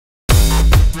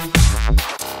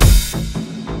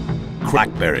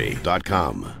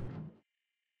CrackBerry.com.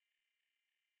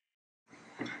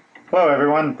 Hello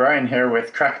everyone, Brian here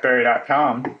with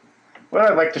CrackBerry.com. What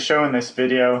I'd like to show in this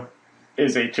video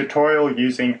is a tutorial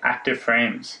using active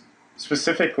frames,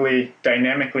 specifically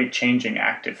dynamically changing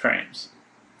active frames.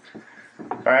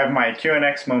 I have my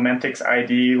QNX Momentix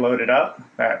ID loaded up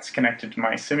that's connected to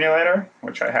my simulator,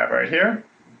 which I have right here.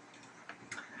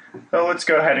 So let's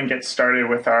go ahead and get started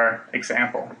with our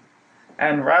example.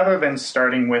 And rather than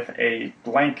starting with a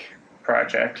blank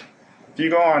project, if you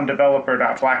go on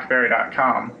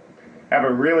developer.blackberry.com, I have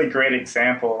a really great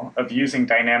example of using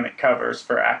dynamic covers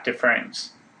for active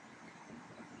frames.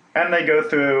 And they go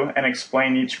through and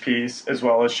explain each piece as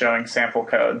well as showing sample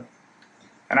code.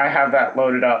 And I have that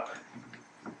loaded up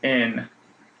in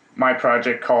my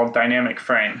project called Dynamic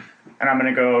Frame. And I'm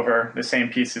going to go over the same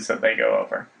pieces that they go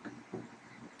over.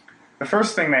 The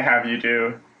first thing they have you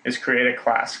do is create a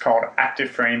class called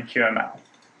ActiveFrameQML.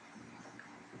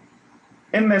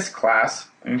 In this class,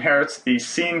 it inherits the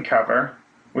scene cover,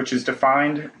 which is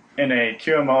defined in a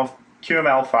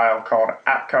QML file called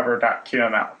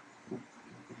appcover.qml.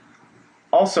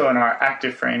 Also in our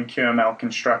ActiveFrameQML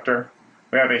constructor,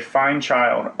 we have a find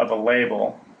child of a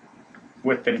label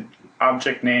with the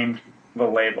object named the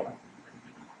label.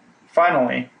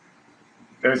 Finally,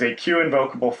 there's a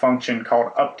QInvocable function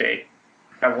called update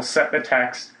that will set the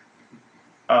text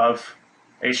of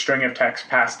a string of text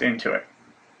passed into it.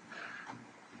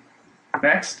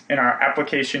 Next, in our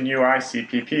application UI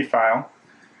CPP file,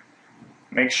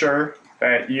 make sure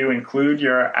that you include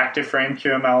your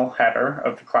ActiveFrameQML header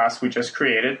of the class we just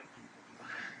created.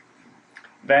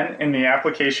 Then, in the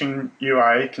application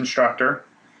UI constructor,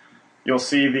 you'll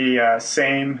see the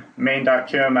same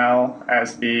main.qml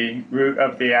as the root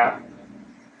of the app.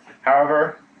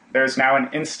 However, there's now an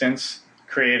instance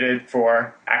created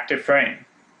for ActiveFrame.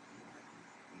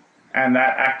 And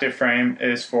that active frame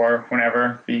is for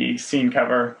whenever the scene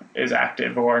cover is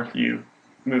active or you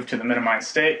move to the minimized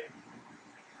state.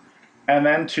 And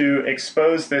then to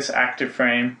expose this active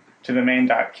frame to the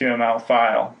main.qml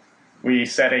file, we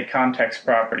set a context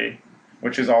property,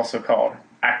 which is also called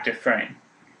ActiveFrame.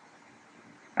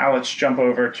 Now let's jump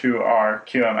over to our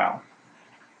QML.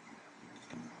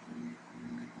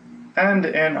 And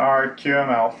in our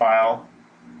QML file,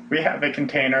 we have a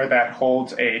container that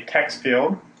holds a text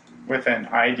field with an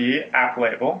ID app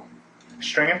label, a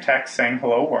string of text saying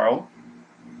hello world.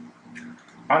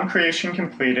 On creation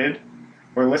completed,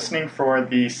 we're listening for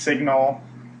the signal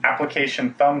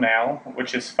application thumbnail,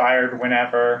 which is fired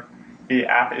whenever the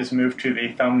app is moved to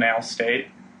the thumbnail state,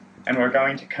 and we're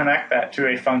going to connect that to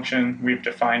a function we've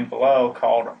defined below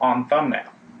called onThumbnail.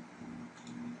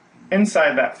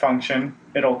 Inside that function,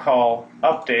 it'll call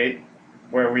update,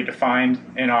 where we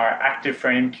defined in our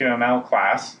ActiveFrameQML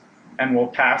class, and we'll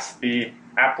pass the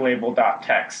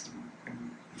applabel.text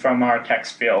from our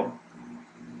text field.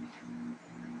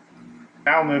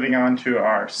 Now moving on to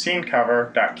our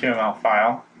scenecover.qml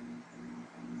file,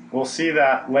 we'll see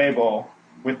that label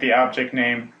with the object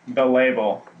name the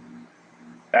label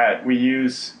that we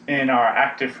use in our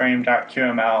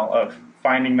ActiveFrame.qml of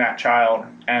finding that child,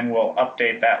 and we'll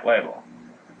update that label.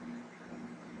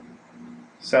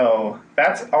 So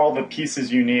that's all the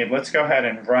pieces you need. Let's go ahead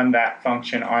and run that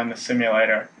function on the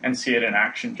simulator and see it in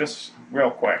action just real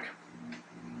quick.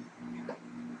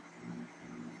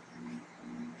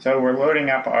 So we're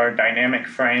loading up our dynamic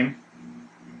frame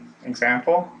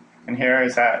example, and here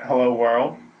is that hello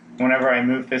world. Whenever I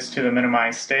move this to the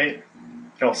minimized state,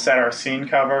 it'll set our scene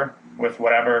cover with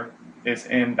whatever is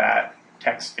in that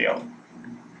text field.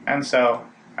 And so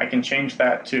I can change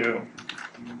that to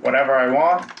whatever I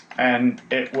want, and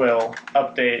it will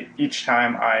update each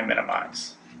time I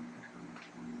minimize.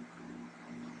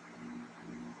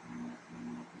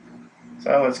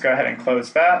 So let's go ahead and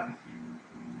close that.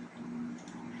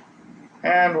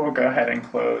 And we'll go ahead and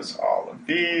close all of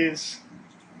these.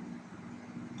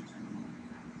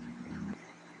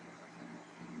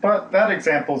 But that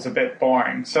example is a bit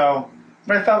boring. So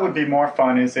what I thought would be more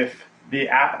fun is if the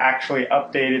app actually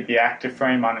updated the active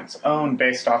frame on its own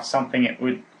based off something it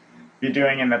would be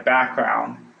doing in the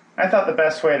background. I thought the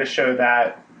best way to show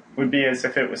that would be as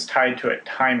if it was tied to a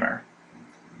timer.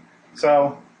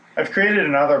 So I've created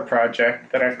another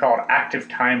project that I've called Active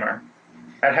Timer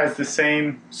that has the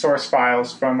same source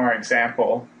files from our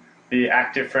example, the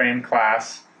active frame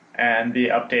class and the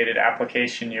updated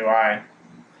application UI,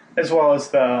 as well as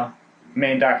the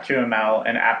main.qml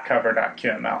and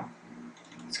appcover.qml.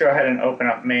 Let's go ahead and open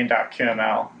up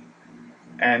main.qml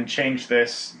and change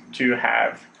this to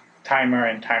have timer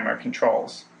and timer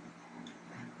controls.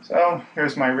 So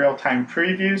here's my real-time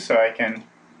preview, so I can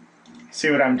see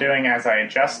what I'm doing as I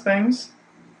adjust things.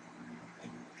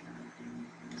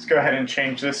 Let's go ahead and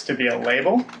change this to be a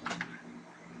label.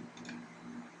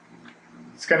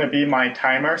 It's going to be my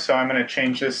timer, so I'm going to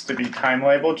change this to be time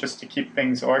label just to keep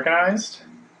things organized.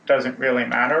 Doesn't really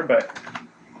matter, but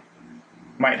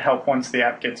might help once the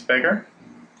app gets bigger.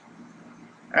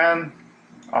 And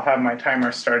I'll have my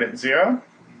timer start at 0.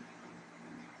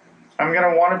 I'm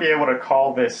going to want to be able to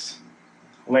call this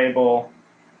label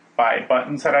by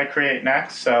buttons that I create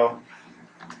next, so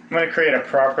I'm going to create a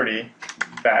property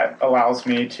that allows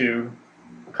me to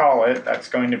call it. That's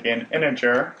going to be an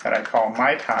integer that I call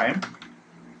my time,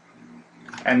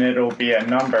 and it'll be a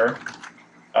number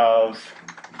of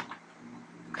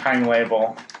time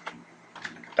label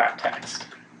 .text.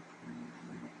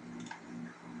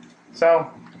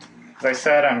 So, as I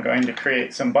said, I'm going to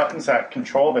create some buttons that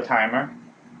control the timer.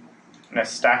 I'm going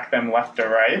to stack them left to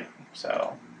right,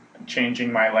 so I'm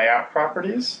changing my layout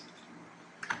properties.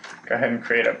 Go ahead and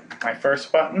create my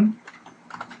first button.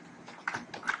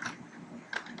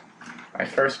 My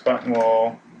first button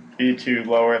will be to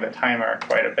lower the timer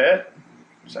quite a bit.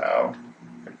 So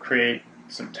create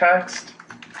some text,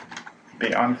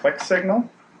 the on-click signal.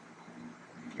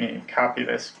 Let me copy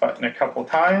this button a couple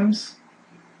times.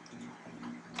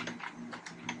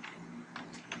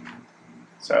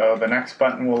 So the next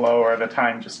button will lower the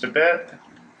time just a bit.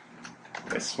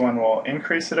 This one will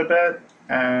increase it a bit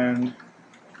and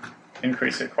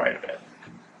increase it quite a bit.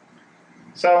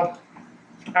 So,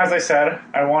 as I said,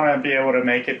 I want to be able to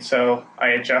make it so I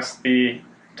adjust the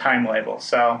time label.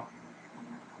 So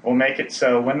we'll make it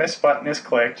so when this button is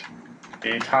clicked,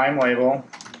 the time label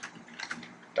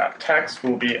 .text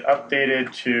will be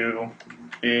updated to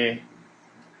the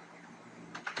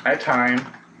my time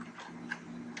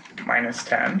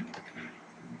 -10,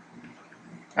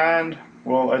 and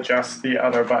we'll adjust the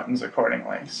other buttons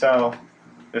accordingly. So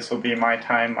this will be my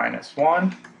time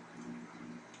 -1,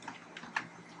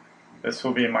 this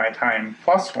will be my time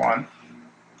 +1,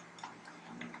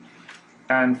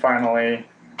 and finally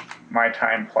my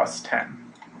time +10.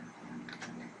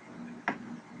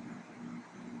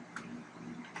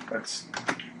 Let's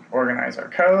organize our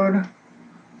code.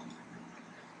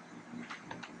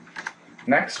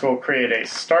 Next, we'll create a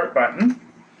start button.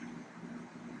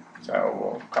 So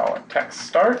we'll call it text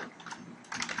start.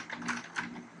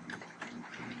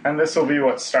 And this will be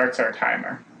what starts our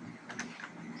timer.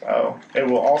 So it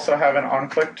will also have an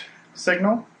on-clicked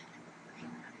signal.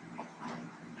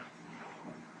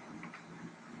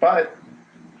 But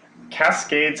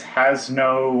Cascades has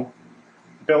no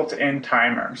built-in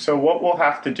timer. So what we'll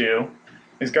have to do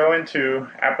is go into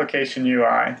Application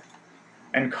UI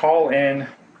and call in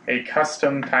a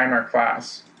custom timer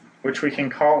class, which we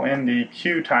can call in the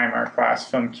QTimer class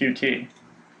from Qt.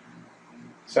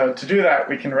 So to do that,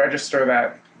 we can register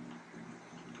that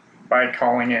by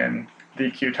calling in the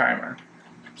QTimer.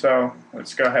 So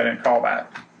let's go ahead and call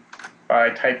that by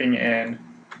typing in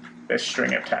this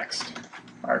string of text.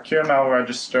 Our QML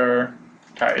register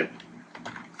type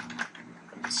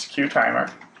is QTimer.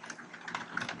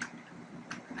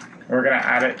 We're going to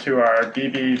add it to our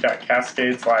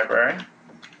bb.cascades library,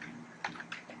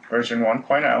 version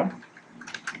 1.0,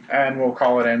 and we'll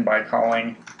call it in by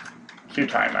calling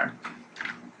QTimer.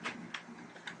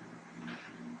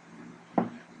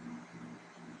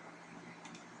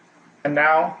 And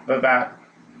now that that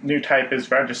new type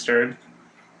is registered,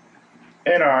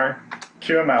 in our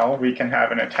QML we can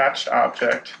have an attached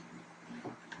object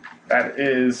that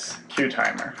is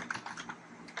QTimer.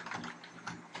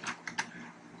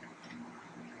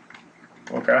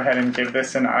 We'll go ahead and give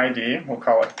this an ID. We'll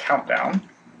call it countdown.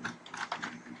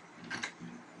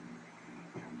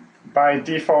 By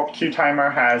default,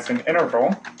 QTimer has an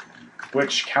interval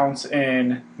which counts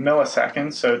in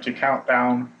milliseconds. So to count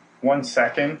down 1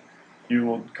 second, you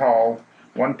will call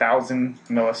 1000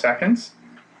 milliseconds.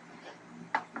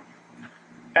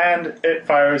 And it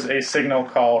fires a signal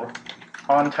called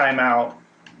on timeout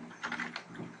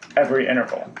every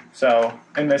interval. So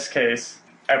in this case,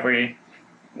 every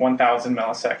 1000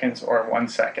 milliseconds or 1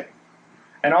 second.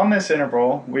 And on this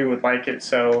interval, we would like it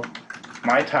so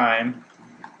my time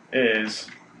is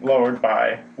lowered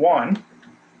by 1,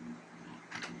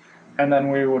 and then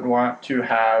we would want to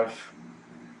have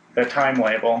the time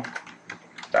label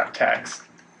 .text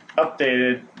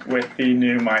updated with the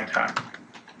new my time.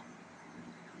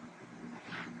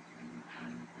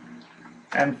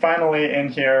 And finally in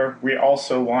here we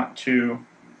also want to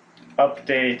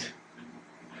update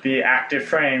the active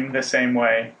frame the same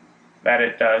way that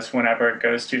it does whenever it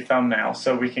goes to thumbnail,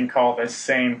 so we can call this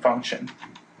same function.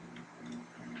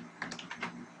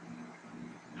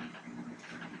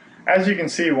 As you can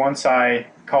see, once I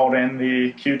called in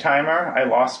the queue timer, I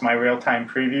lost my real-time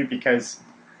preview because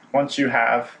once you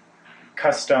have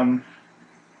custom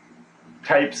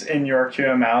types in your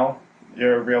QML,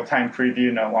 your real-time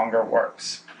preview no longer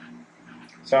works.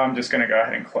 So I'm just going to go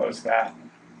ahead and close that.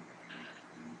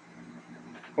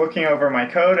 Looking over my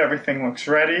code, everything looks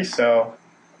ready, so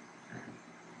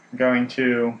I'm going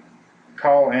to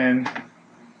call in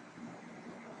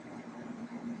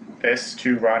this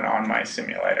to run on my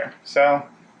simulator. So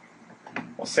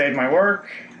we'll save my work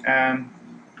and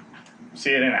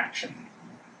see it in action.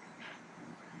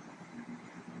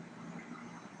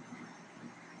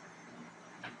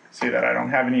 See that I don't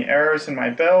have any errors in my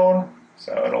build,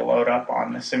 so it'll load up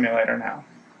on the simulator now.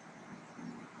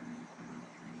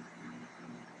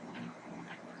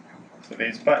 So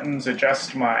these buttons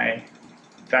adjust my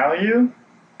value.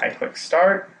 I click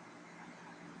start.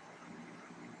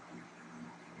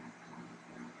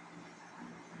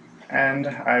 And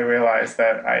I realize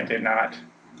that I did not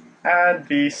add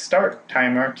the start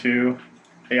timer to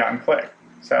the onClick.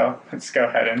 So let's go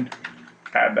ahead and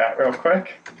add that real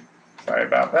quick. Sorry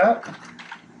about that.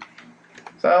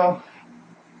 So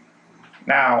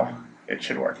now it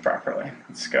should work properly.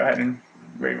 Let's go ahead and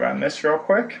rerun this real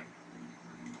quick.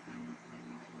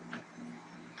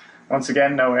 Once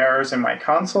again, no errors in my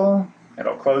console.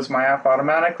 It'll close my app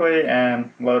automatically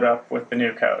and load up with the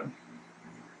new code.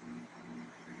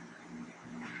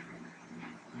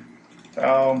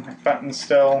 So my buttons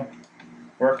still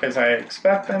work as I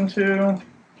expect them to,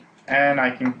 and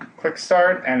I can click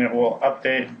start and it will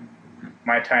update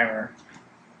my timer.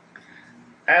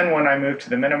 And when I move to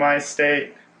the minimize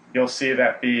state, you'll see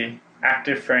that the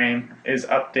active frame is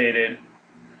updated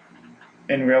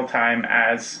in real time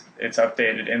as it's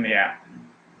updated in the app.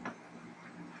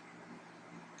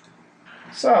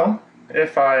 So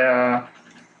if I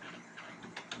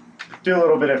do a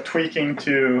little bit of tweaking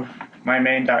to my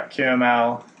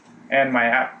main.qml and my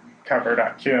app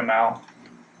cover.qml,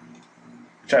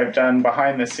 which I've done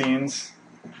behind the scenes,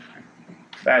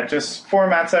 that just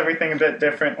formats everything a bit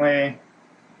differently,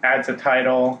 adds a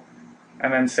title,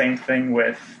 and then same thing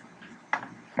with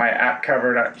my app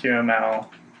cover.qml.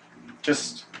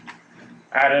 Just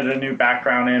added a new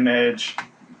background image,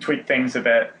 tweaked things a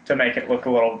bit to make it look a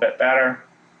little bit better.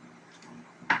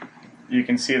 You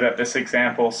can see that this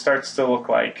example starts to look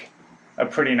like a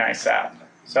pretty nice app.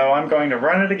 So I'm going to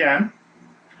run it again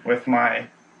with my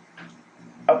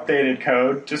updated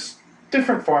code, just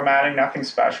different formatting, nothing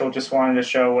special, just wanted to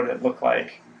show what it looked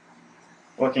like,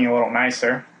 looking a little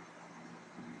nicer.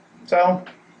 So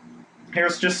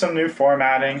here's just some new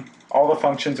formatting. All the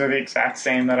functions are the exact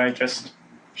same that I just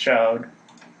showed.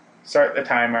 Start the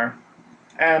timer,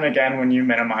 and again, when you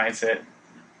minimize it,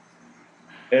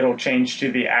 it'll change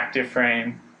to the active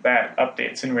frame that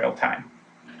updates in real time.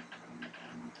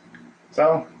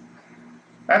 So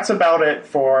that's about it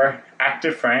for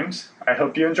active frames. I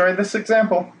hope you enjoyed this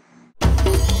example.